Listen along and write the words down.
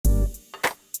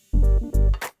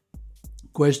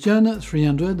Question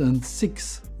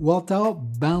 306. What are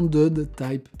bounded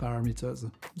type parameters?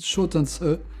 Short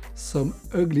answer, some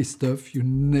ugly stuff you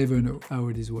never know how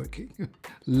it is working.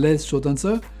 Less short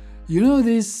answer, you know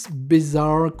this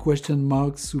bizarre question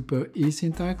mark super E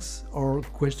syntax or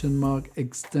question mark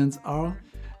extends R?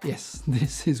 Yes,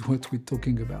 this is what we're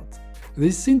talking about.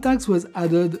 This syntax was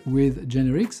added with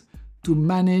generics to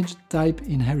manage type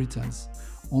inheritance.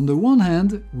 On the one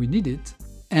hand, we need it,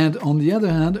 and on the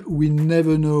other hand, we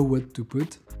never know what to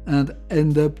put and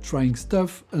end up trying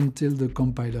stuff until the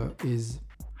compiler is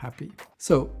happy.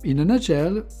 So, in a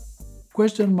nutshell,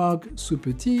 question mark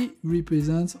super T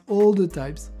represents all the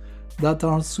types that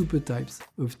are supertypes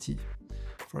of T.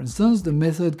 For instance, the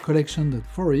method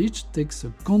collection.forEach takes a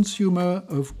consumer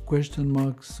of question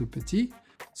mark super T,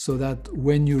 so that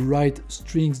when you write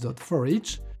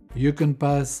strings.forEach, you can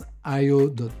pass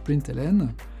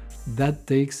io.println. That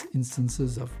takes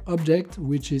instances of object,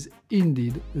 which is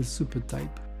indeed a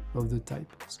supertype of the type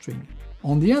string.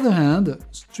 On the other hand,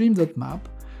 stream.map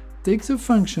takes a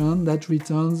function that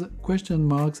returns question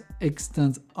marks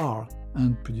extends R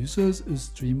and produces a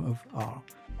stream of R,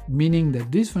 meaning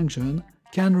that this function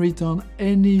can return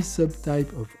any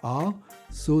subtype of R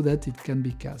so that it can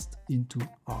be cast into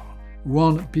R.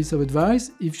 One piece of advice,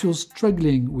 if you're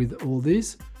struggling with all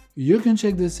this, you can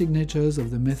check the signatures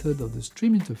of the method of the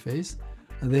stream interface.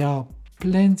 There are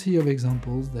plenty of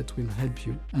examples that will help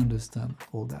you understand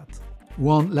all that.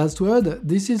 One last word,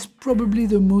 this is probably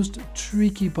the most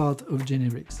tricky part of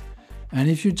generics. And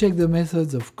if you check the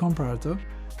methods of comparator,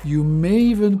 you may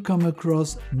even come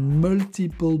across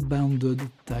multiple bounded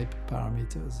type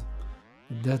parameters.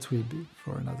 That will be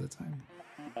for another time.